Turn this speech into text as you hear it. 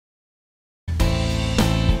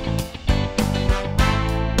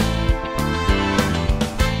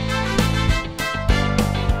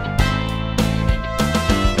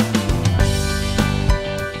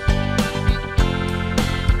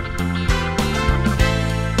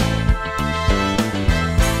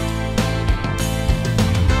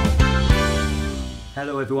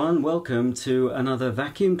everyone, welcome to another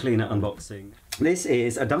vacuum cleaner unboxing. This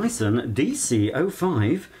is a Dyson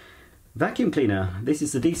DC05 vacuum cleaner. This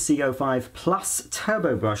is the DC05 Plus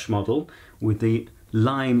Turbo Brush model with the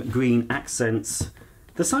lime green accents.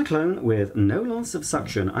 The cyclone with no loss of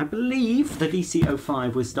suction. I believe the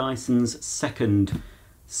DC05 was Dyson's second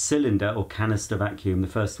cylinder or canister vacuum, the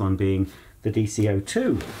first one being the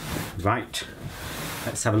DC02. Right,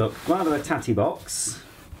 let's have a look. Rather a tatty box.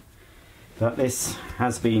 But this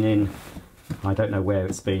has been in, I don't know where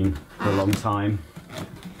it's been for a long time.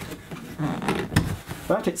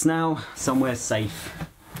 But it's now somewhere safe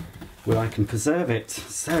where I can preserve it.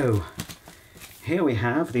 So here we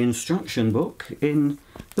have the instruction book in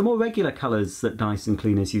the more regular colours that Dyson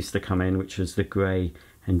cleaners used to come in, which was the grey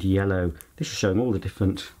and yellow. This is showing all the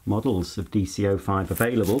different models of DC05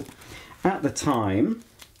 available at the time.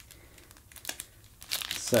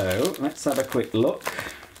 So let's have a quick look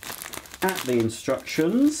at the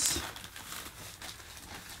instructions,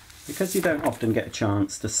 because you don't often get a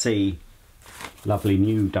chance to see lovely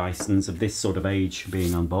new Dysons of this sort of age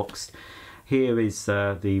being unboxed. Here is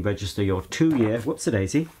the register your 2-year,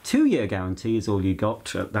 whoops-a-daisy, 2-year guarantee is all you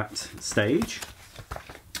got at that stage.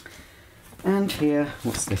 And here,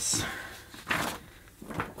 what's this?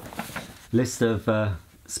 List of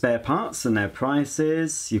spare parts and their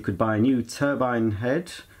prices. You could buy a new turbine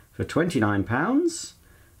head for £29.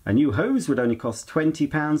 A new hose would only cost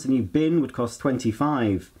 £20, a new bin would cost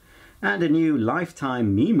 £25, and a new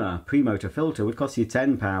lifetime Mima pre-motor filter would cost you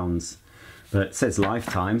 £10. But it says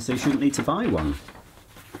lifetime, so you shouldn't need to buy one.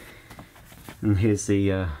 And here's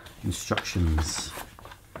the instructions.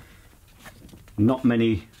 Not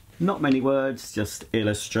many words, just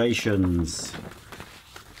illustrations.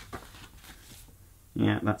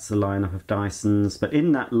 Yeah, that's the lineup of Dysons, but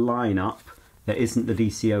in that lineup there isn't the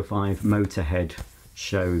DC05 motor head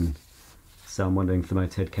shown, so I'm wondering if the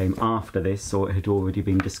motor head came after this or it had already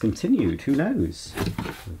been discontinued. Who knows?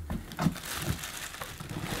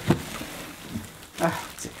 Oh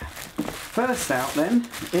dear. First out then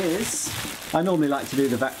is, I normally like to do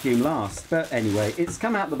the vacuum last, but anyway, it's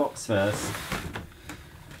come out the box first.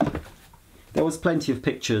 There was plenty of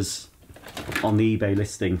pictures on the eBay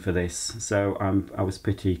listing for this, so I was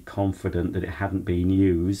pretty confident that it hadn't been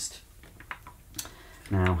used.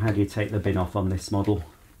 Now, how do you take the bin off on this model?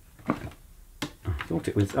 I thought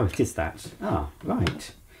it was, oh, it is that. Ah,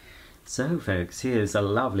 right. So, folks, here's a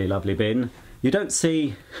lovely, lovely bin. You don't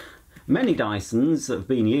see many Dysons that have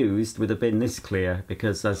been used with a bin this clear,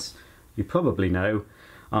 because as you probably know,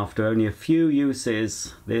 after only a few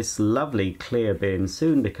uses, this lovely clear bin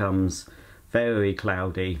soon becomes very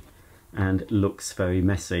cloudy and looks very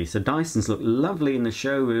messy. So Dysons look lovely in the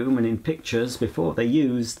showroom and in pictures before they're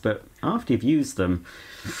used, but after you've used them,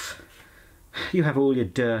 you have all your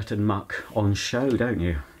dirt and muck on show, don't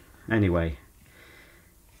you? Anyway,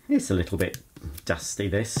 it's a little bit dusty,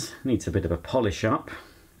 this. Needs a bit of a polish up.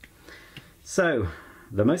 So,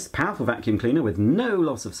 the most powerful vacuum cleaner with no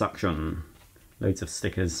loss of suction. Loads of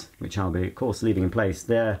stickers, which I'll be, of course, leaving in place.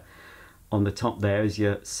 There on the top there is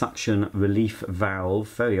your suction relief valve,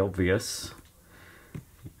 very obvious.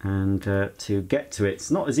 And to get to it, it's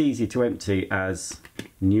not as easy to empty as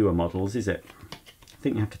newer models, is it? I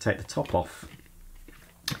think you have to take the top off.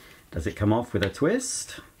 Does it come off with a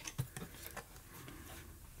twist?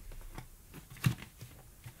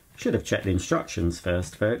 Should have checked the instructions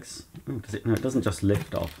first, folks. Oh, does it? No, it doesn't just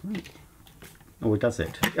lift off. Oh, does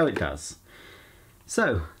it? Oh, it does.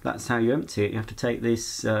 So, that's how you empty it. You have to take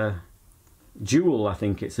this dual, I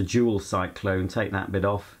think it's a dual cyclone, take that bit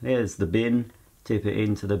off. Here's the bin, tip it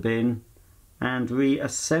into the bin and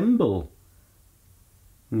reassemble.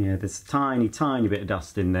 Yeah, there's a tiny bit of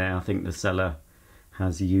dust in there. I think the seller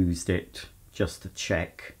has used it just to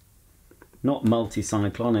check. Not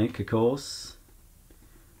multi-cyclonic, of course,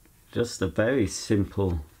 just a very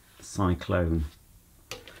simple cyclone.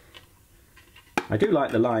 I do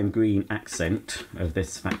like the lime green accent of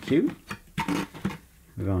this vacuum.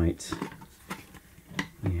 Right.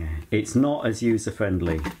 Yeah, it's not as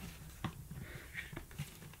user-friendly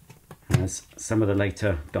as some of the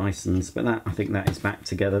later Dysons, but that, I think that is back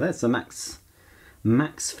together. There's the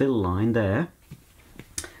max fill line there.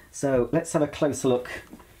 So let's have a closer look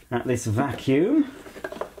at this vacuum.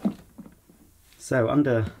 So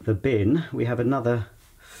under the bin we have another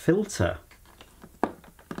filter,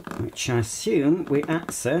 which I assume we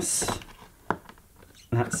access.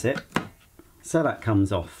 That's it. So that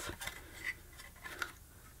comes off.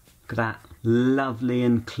 Look at that, lovely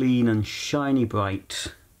and clean and shiny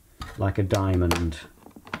bright, like a diamond.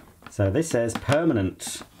 So this says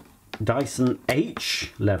permanent Dyson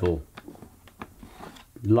H level,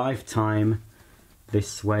 lifetime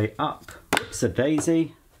this way up. Oops, a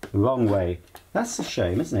daisy, wrong way. That's a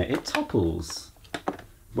shame, isn't it? It topples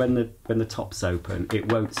when the top's open.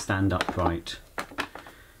 It won't stand upright.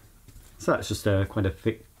 So that's just quite a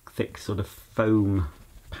thick sort of foam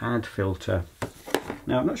pad filter.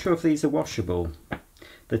 Now I'm not sure if these are washable.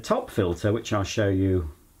 The top filter, which I'll show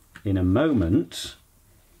you in a moment,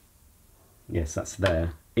 yes, that's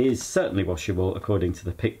there, is certainly washable according to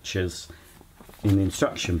the pictures in the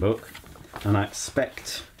instruction book, and I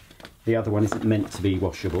expect the other one isn't meant to be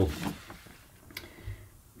washable.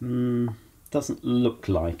 Doesn't look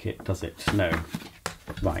like it, does it? No.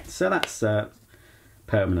 Right, so that's a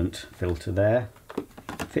permanent filter there.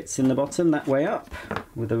 Fits in the bottom that way up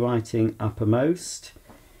with the writing uppermost.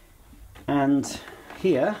 And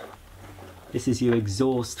here, this is your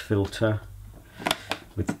exhaust filter,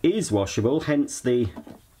 which is washable, hence the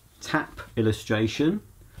tap illustration.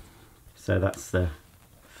 So that's the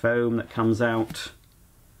foam that comes out,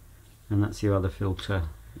 and that's your other filter.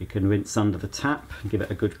 You can rinse under the tap, give it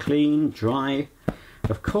a good clean, dry,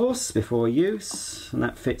 of course, before use, and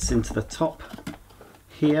that fits into the top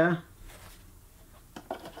here.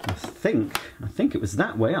 I think it was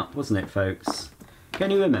that way up, wasn't it, folks? Can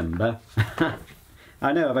you remember?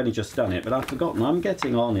 I know I've only just done it, but I've forgotten. I'm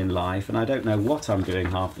getting on in life and I don't know what I'm doing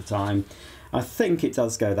half the time. I think it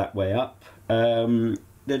does go that way up. Where's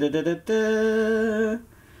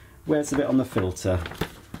the bit on the filter?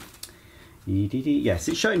 Yes,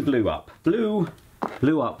 it's showing blue up. Blue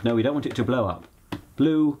up. No, we don't want it to blow up.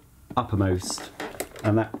 Blue uppermost.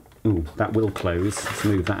 And that, ooh, that will close. Let's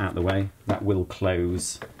move that out of the way. That will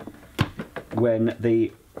close when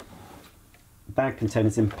the bag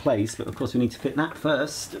container's in place, but of course we need to fit that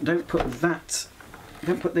first. Don't put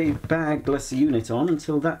the bagless unit on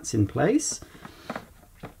until that's in place,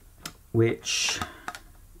 which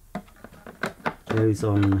goes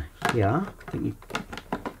on here. I think you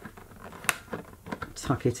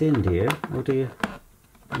tuck it in, do you? Or do you?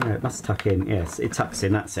 No, it must tuck in. Yes, it tucks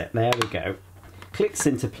in, that's it. There we go. Clicks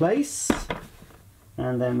into place,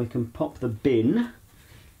 and then we can pop the bin.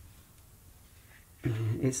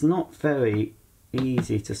 It's not very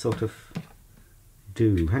easy to sort of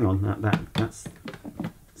do. Hang on, that's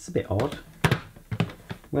a bit odd.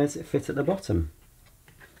 Where does it fit at the bottom?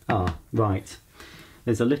 Ah, right.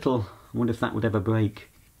 There's a little, I wonder if that would ever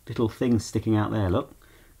break, little thing sticking out there, look,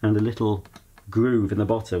 and a little groove in the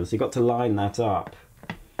bottom. So you've got to line that up.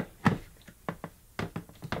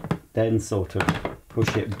 Then sort of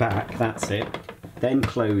push it back, that's it. Then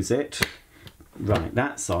close it. Right,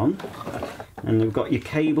 that's on. And we've got your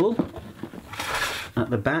cable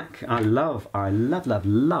at the back. I love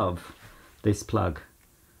this plug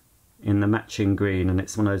in the matching green, and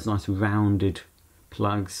it's one of those nice rounded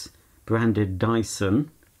plugs, branded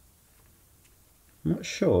Dyson. I'm not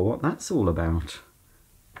sure what that's all about.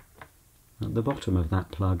 At the bottom of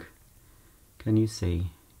that plug, can you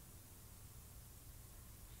see?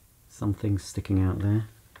 Something's sticking out there.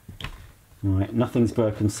 Right, nothing's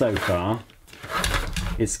broken so far.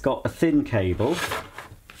 It's got a thin cable,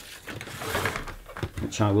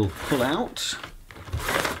 which I will pull out,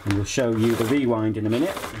 and we'll show you the rewind in a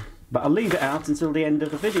minute. But I'll leave it out until the end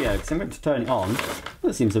of the video, because I'm going to turn it on.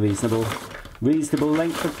 That seems a reasonable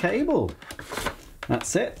length of cable.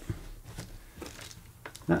 That's it.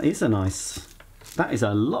 That is a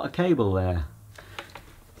lot of cable there.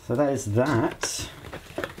 So there's that.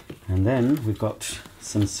 And then we've got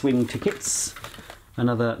some swing tickets.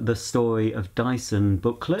 Another The Story of Dyson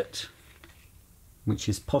booklet, which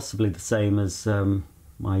is possibly the same as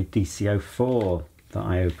my DC04 that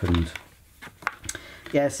I opened.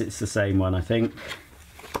 Yes, it's the same one, I think.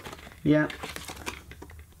 Yeah.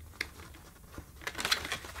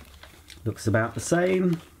 Looks about the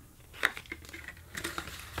same.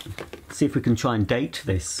 See if we can try and date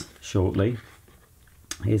this shortly.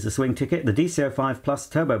 Here's a swing ticket. The DC05 Plus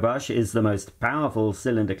Turbo Brush is the most powerful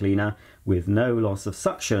cylinder cleaner with no loss of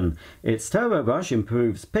suction. Its Turbo Brush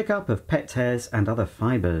improves pickup of pet hairs and other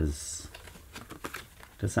fibres.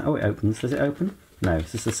 Does that? Oh, it opens. Does it open? No,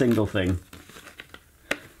 it's just a single thing.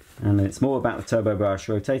 And it's more about the Turbo Brush.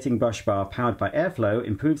 Rotating brush bar powered by airflow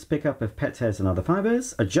improves pickup of pet hairs and other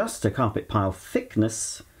fibres. Adjusts to carpet pile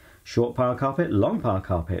thickness. Short pile carpet, long pile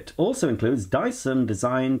carpet. Also includes Dyson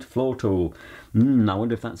designed floor tool. I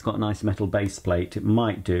wonder if that's got a nice metal base plate. It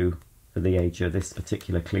might do for the age of this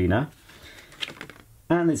particular cleaner.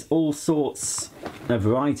 And there's all sorts of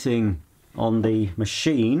writing on the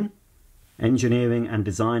machine. Engineering and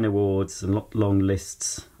design awards, and long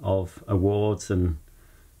lists of awards and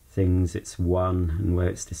things it's won and where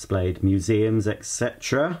it's displayed, museums,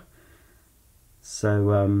 etc.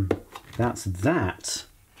 So that's that.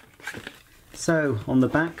 So on the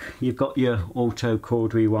back you've got your auto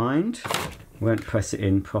cord rewind. Won't press it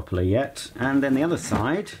in properly yet. And then the other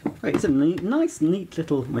side, it's a nice neat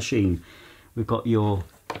little machine. We've got your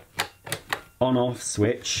on-off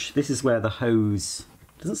switch. This is where the hose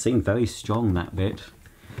doesn't seem very strong, that bit.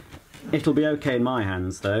 It'll be okay in my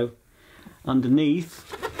hands though. Underneath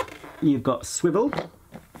you've got swivel.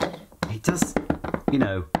 It does, you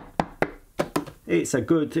know, it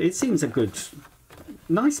seems a good,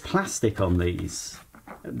 nice plastic on these.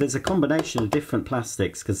 There's a combination of different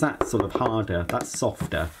plastics, because that's sort of harder, that's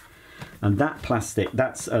softer, and that plastic,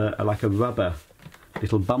 that's like a rubber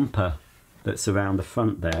little bumper that's around the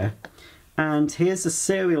front there. And here's the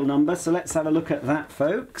serial number, so let's have a look at that,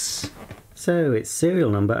 folks. So it's serial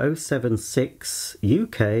number 076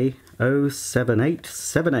 UK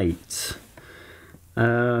 07878.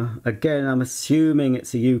 Again, I'm assuming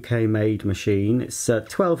it's a UK made machine. It's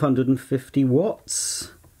 1250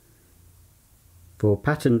 watts. For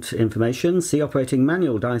patent information, see operating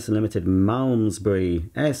manual, Dyson Limited, Malmesbury,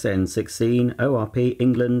 SN16, ORP,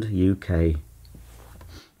 England, UK.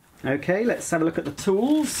 Okay, let's have a look at the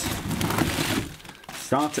tools.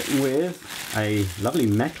 Starting with a lovely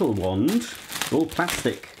metal wand, all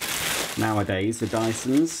plastic nowadays with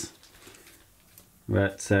Dysons.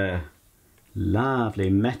 But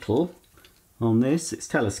lovely metal on this. It's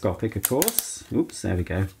telescopic, of course. Oops, there we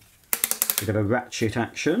go. Bit of a ratchet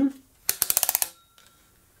action.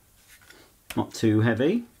 Not too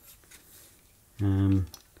heavy.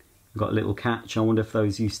 Got a little catch. I wonder if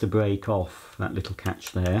those used to break off, that little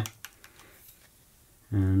catch there.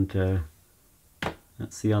 And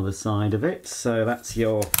that's the other side of it. So that's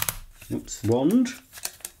your wand.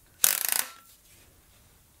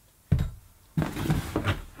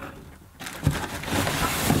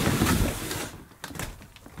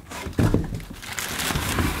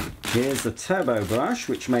 Here's the turbo brush,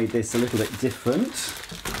 which made this a little bit different.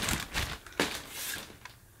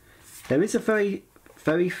 There is a very,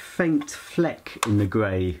 very faint fleck in the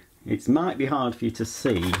grey. It might be hard for you to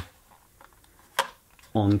see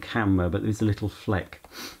on camera, but there's a little fleck.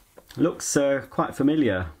 Looks quite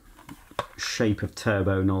familiar shape of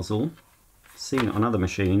turbo nozzle. Seen it on other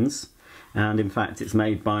machines, and in fact it's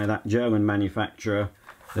made by that German manufacturer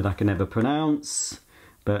that I can never pronounce,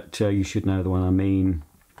 but you should know the one I mean.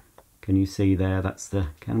 Can you see there? That's the,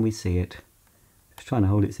 can we see it? Just trying to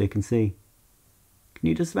hold it so you can see. Can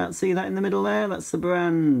you just about see that in the middle there? That's the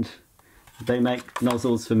brand. They make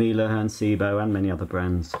nozzles for Miele and Sebo and many other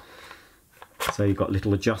brands. So you've got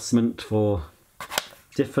little adjustment for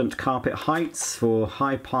different carpet heights, for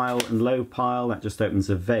high pile and low pile. That just opens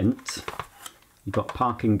a vent. You've got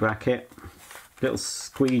parking bracket, little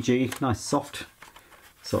squeegee, nice soft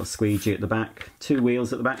sort of squeegee at the back. 2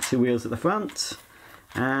 wheels at the back, 2 wheels at the front.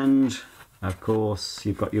 And of course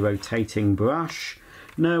you've got your rotating brush.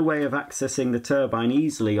 No way of accessing the turbine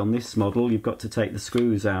easily on this model. You've got to take the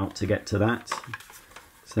screws out to get to that.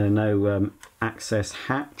 So no access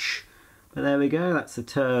hatch. But there we go, that's the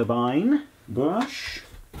turbine brush.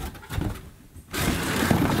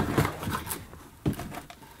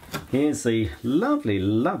 Here's the lovely,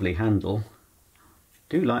 lovely handle.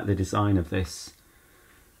 Do like the design of this.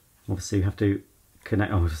 Obviously you have to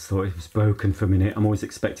connect. Oh, I just thought it was broken for a minute. I'm always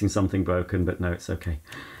expecting something broken, but no, it's okay.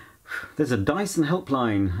 There's a Dyson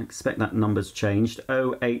helpline. I expect that number's changed.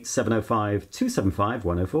 08705 275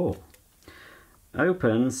 104.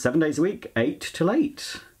 Open 7 days a week, 8 till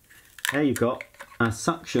 8. There you've got a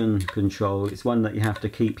suction control. It's one that you have to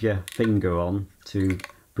keep your finger on to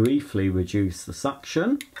briefly reduce the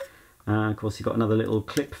suction. Of course you've got another little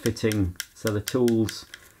clip fitting, so the tools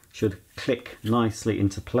should click nicely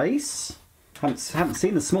into place. Haven't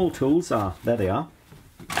seen the small tools. Ah, there they are.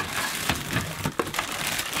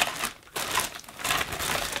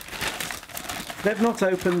 They've not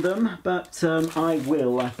opened them, but I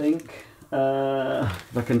will, I think,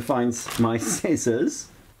 if I can find my scissors.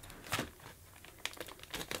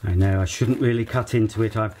 I know I shouldn't really cut into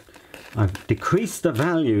it. I've decreased the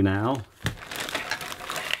value now.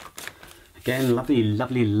 Again, lovely,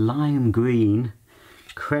 lovely lime green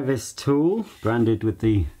crevice tool, branded with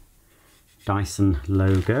the Dyson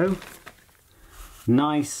logo.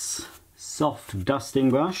 Nice soft dusting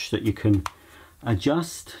brush that you can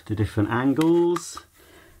adjust to different angles.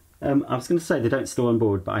 I was going to say they don't store on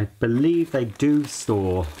board, but I believe they do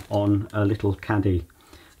store on a little caddy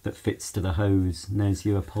that fits to the hose. And there's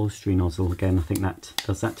your upholstery nozzle again. I think that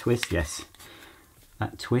does that twist. Yes,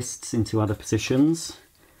 that twists into other positions.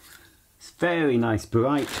 It's very nice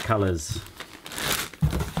bright colours.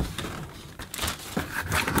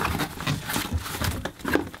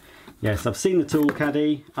 Yes, I've seen the tool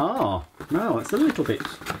caddy. Ah, no, it's a little bit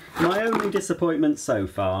my only disappointment so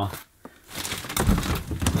far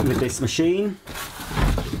with this machine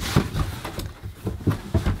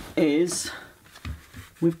is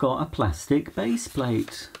we've got a plastic base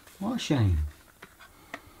plate. What a shame.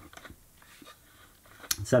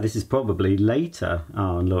 So this is probably later.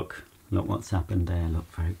 Oh, and look what's happened there.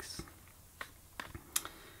 Look, folks.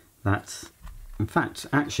 That's, in fact,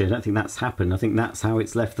 actually, I don't think that's happened. I think that's how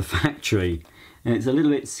it's left the factory. And it's a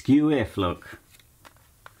little bit skew if, look.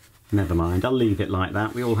 Never mind, I'll leave it like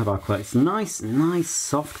that. We all have our quotes. Nice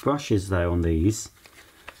soft brushes though on these.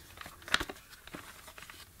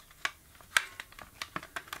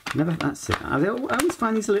 That's it. I always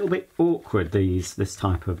find these a little bit awkward, this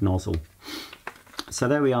type of nozzle. So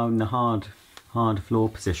there we are in the hard floor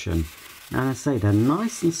position. And I say they're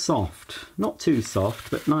nice and soft. Not too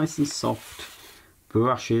soft, but nice and soft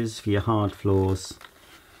brushes for your hard floors.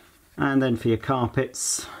 And then for your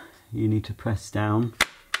carpets, you need to press down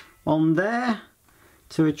on there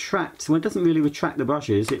to retract. Well, it doesn't really retract the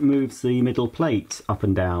brushes, it moves the middle plate up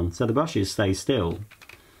and down. So the brushes stay still,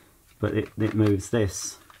 but it moves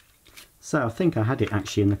this. So I think I had it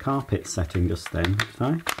actually in the carpet setting just then, didn't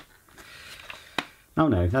I? Oh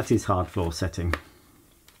no, that is hard floor setting.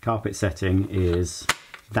 Carpet setting is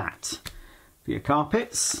that for your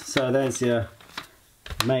carpets. So there's your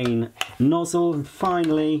main nozzle, and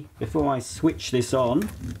finally, before I switch this on,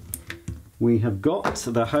 we have got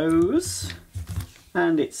the hose,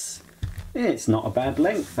 and it's not a bad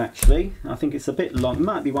length actually. I think it's a bit long, it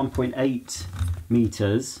might be 1.8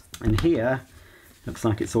 meters, and here looks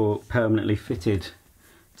like it's all permanently fitted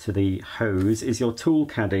to the hose is your tool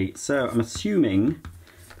caddy. So I'm assuming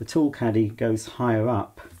the tool caddy goes higher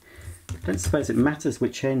up. I don't suppose it matters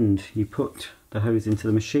which end you put the hose into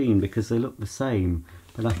the machine because they look the same.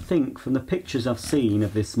 But I think from the pictures I've seen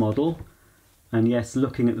of this model, and yes,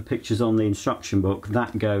 looking at the pictures on the instruction book,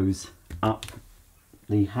 that goes up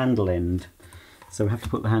the handle end. So we have to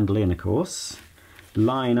put the handle in, of course.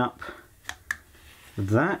 Line up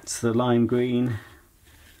that, the lime green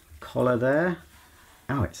collar there.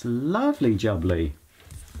 Oh, it's lovely jubbly.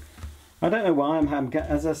 I don't know why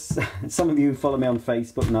some of you follow me on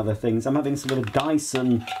Facebook and other things, I'm having sort of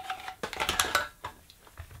Dyson,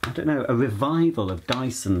 I don't know, a revival of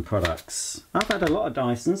Dyson products. I've had a lot of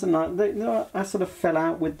Dysons and I sort of fell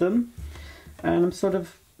out with them, and I'm sort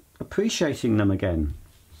of appreciating them again.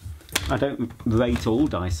 I don't rate all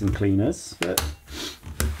Dyson cleaners, but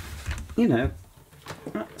you know,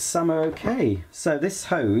 some are okay. So this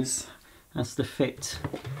hose has to fit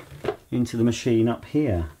into the machine up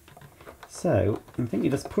here. So I think you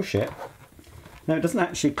just push it. Now it doesn't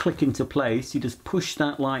actually click into place, you just push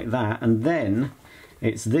that like that, and then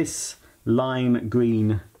it's this lime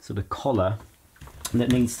green sort of collar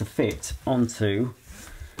that needs to fit onto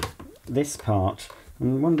this part.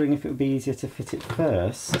 I'm wondering if it would be easier to fit it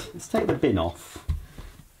first. Let's take the bin off.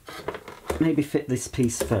 Maybe fit this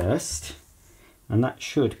piece first, and that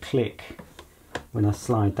should click when I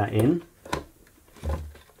slide that in.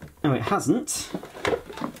 No, it hasn't.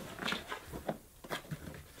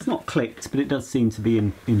 It's not clicked, but it does seem to be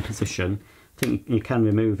in position. I think you can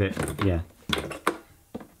remove it, yeah.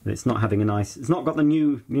 But it's not having a nice, it's not got the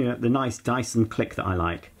new, you know, the nice Dyson click that I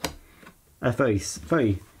like. A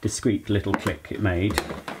very discreet little click it made.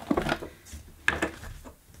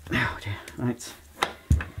 Oh dear, right.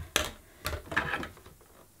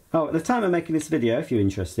 Oh, at the time of making this video, if you're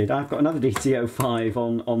interested, I've got another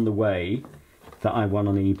DC05 on the way that I won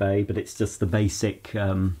on eBay, but it's just the basic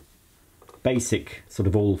sort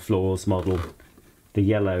of all floors model, the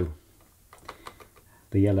yellow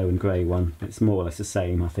and grey one. It's more or less the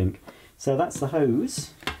same, I think. So that's the hose.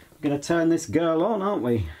 We're going to turn this girl on, aren't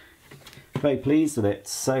we? Very pleased with it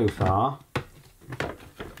so far.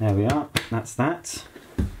 There we are, that's that.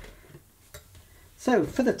 So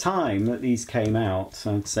for the time that these came out,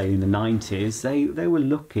 I'd say in the 90s, they were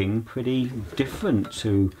looking pretty different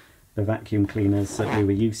to the vacuum cleaners that we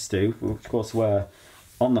were used to, which of course were,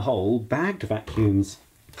 on the whole, bagged vacuums.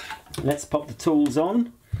 Let's pop the tools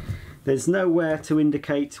on. There's nowhere to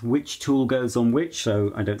indicate which tool goes on which,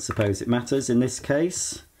 so I don't suppose it matters in this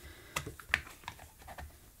case.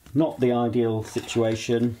 Not the ideal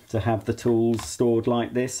situation to have the tools stored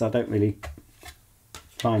like this. I don't really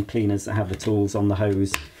find cleaners that have the tools on the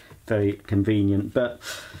hose very convenient, but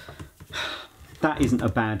that isn't a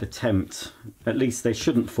bad attempt. At least they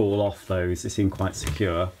shouldn't fall off those, they seem quite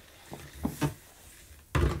secure.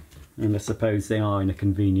 And I suppose they are in a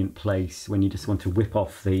convenient place when you just want to whip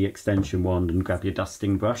off the extension wand and grab your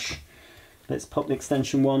dusting brush. Let's pop the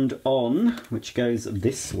extension wand on, which goes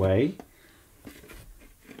this way.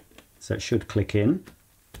 So it should click in.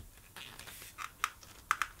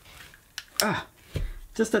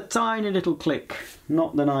 Just a tiny little click,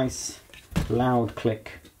 not the nice loud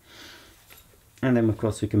click. And then of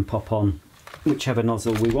course we can pop on whichever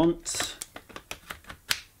nozzle we want.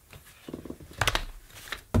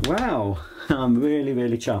 Wow, I'm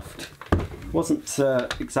really chuffed. Wasn't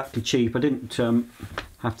exactly cheap. I didn't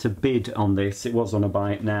have to bid on this. It was on a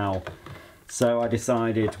buy it now. So I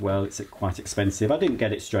decided, well, it's quite expensive. I didn't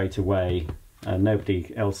get it straight away.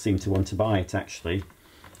 Nobody else seemed to want to buy it actually,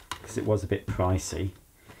 because it was a bit pricey.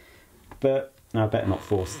 But I better not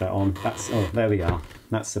force that on. That's, oh, there we are.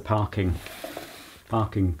 That's the parking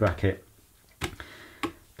bracket.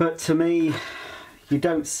 But to me, you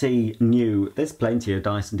don't see new. There's plenty of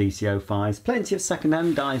Dyson DC05s, plenty of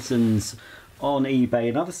second-hand Dysons on eBay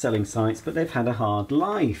and other selling sites, but they've had a hard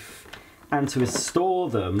life. And to restore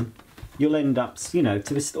them, you'll end up, you know,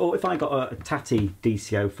 to restore, if I got a tatty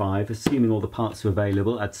DC05, assuming all the parts were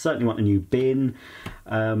available, I'd certainly want a new bin.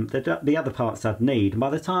 The other parts I'd need. And by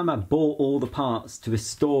the time I bought all the parts to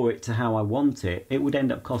restore it to how I want it, it would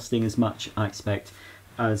end up costing as much, I expect,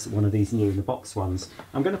 as one of these new in the box ones.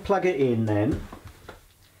 I'm going to plug it in then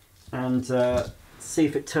and see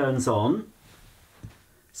if it turns on.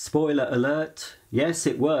 Spoiler alert, yes,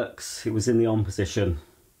 it works. It was in the on position.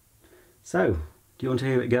 So, do you want to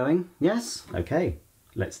hear it going? Yes? Okay,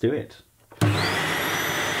 let's do it.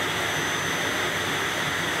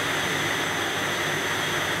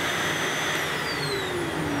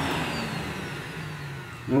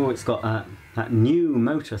 Oh, it's got that new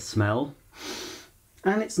motor smell,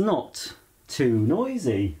 and it's not too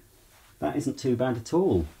noisy. That isn't too bad at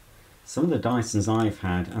all. Some of the Dysons I've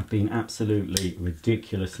had have been absolutely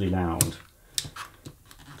ridiculously loud,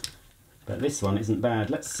 but this one isn't bad.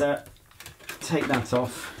 Let's take that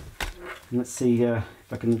off. Let's see if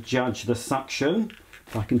I can judge the suction.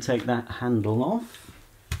 If I can take that handle off.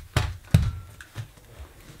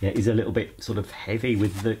 Yeah, it is a little bit sort of heavy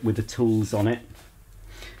with the tools on it.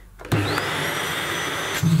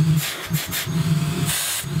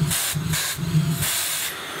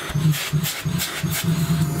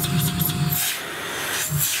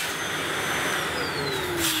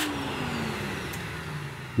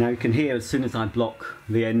 Now you can hear, as soon as I block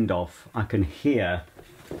the end off, I can hear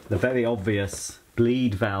the very obvious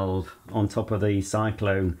bleed valve on top of the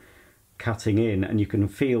cyclone cutting in, and you can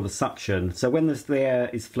feel the suction. So when the air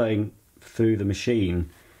is flowing through the machine,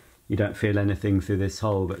 you don't feel anything through this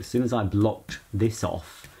hole, but as soon as I blocked this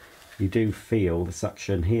off, you do feel the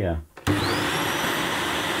suction here.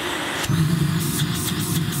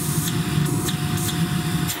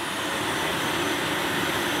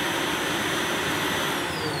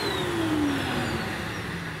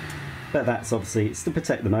 But that's obviously, it's to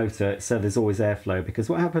protect the motor, so there's always airflow, because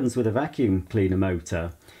what happens with a vacuum cleaner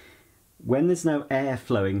motor, when there's no air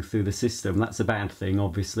flowing through the system, that's a bad thing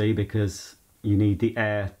obviously, because you need the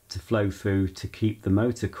air to flow through to keep the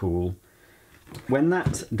motor cool. When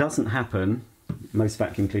that doesn't happen, most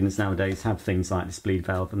vacuum cleaners nowadays have things like this bleed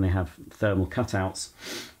valve and they have thermal cutouts.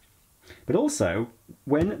 But also,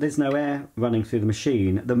 when there's no air running through the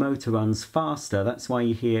machine, the motor runs faster. That's why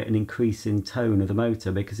you hear an increase in tone of the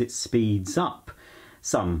motor, because it speeds up.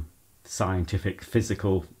 Some scientific,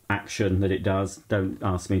 physical action that it does, don't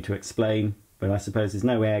ask me to explain, but I suppose there's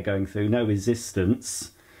no air going through, no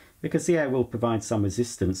resistance, because the air will provide some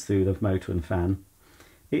resistance through the motor and fan.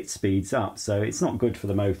 It speeds up, so it's not good for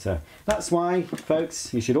the motor. That's why,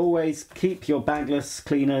 folks, you should always keep your bagless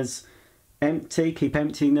cleaners empty, keep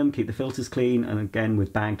emptying them, keep the filters clean, and again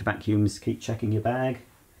with bagged vacuums, keep checking your bag.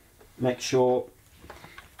 Make sure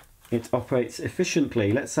it operates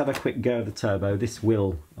efficiently. Let's have a quick go of the turbo. This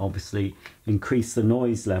will obviously increase the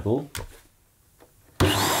noise level.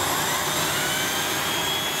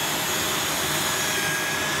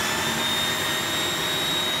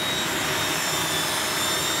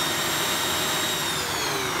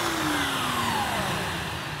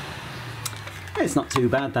 It's not too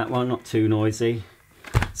bad, that one, not too noisy.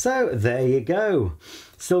 So there you go.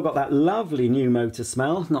 Still got that lovely new motor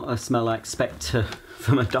smell, not a smell I expect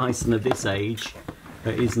from a Dyson of this age,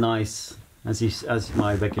 but it is nice. As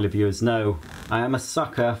my regular viewers know, I am a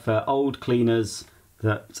sucker for old cleaners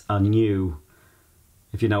that are new,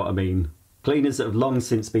 if you know what I mean. Cleaners that have long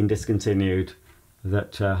since been discontinued,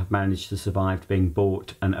 that have managed to survive being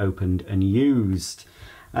bought and opened and used.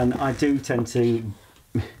 And I do tend to,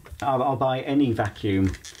 I'll buy any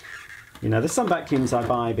vacuum. You know, there's some vacuums I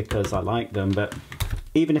buy because I like them, but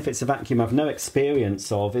even if it's a vacuum I've no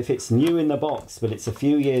experience of, if it's new in the box but it's a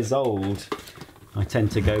few years old, I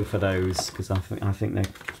tend to go for those because I think they're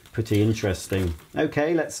pretty interesting.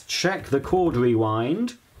 Okay, let's check the cord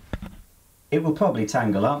rewind. It will probably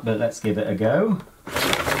tangle up, but let's give it a go.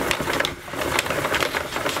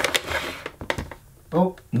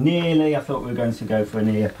 Oh, nearly. I thought we were going to go for a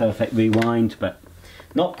near perfect rewind, but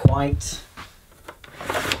not quite.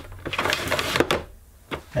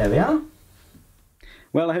 There we are.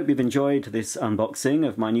 Well, I hope you've enjoyed this unboxing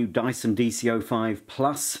of my new Dyson DC05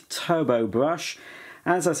 Plus Turbo Brush.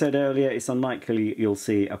 As I said earlier, it's unlikely you'll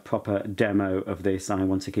see a proper demo of this. I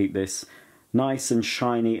want to keep this nice and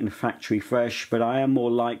shiny and factory fresh, but I am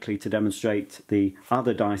more likely to demonstrate the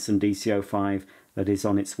other Dyson DC05 that is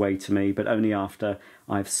on its way to me, but only after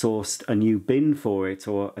I've sourced a new bin for it,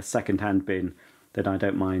 or a second-hand bin that I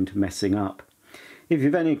don't mind messing up. If you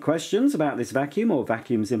have any questions about this vacuum, or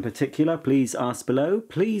vacuums in particular, please ask below.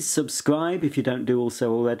 Please subscribe if you don't do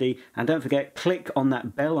so already, and don't forget, click on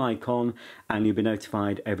that bell icon and you'll be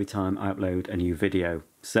notified every time I upload a new video.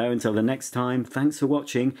 So until the next time, thanks for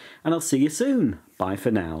watching, and I'll see you soon. Bye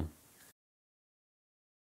for now.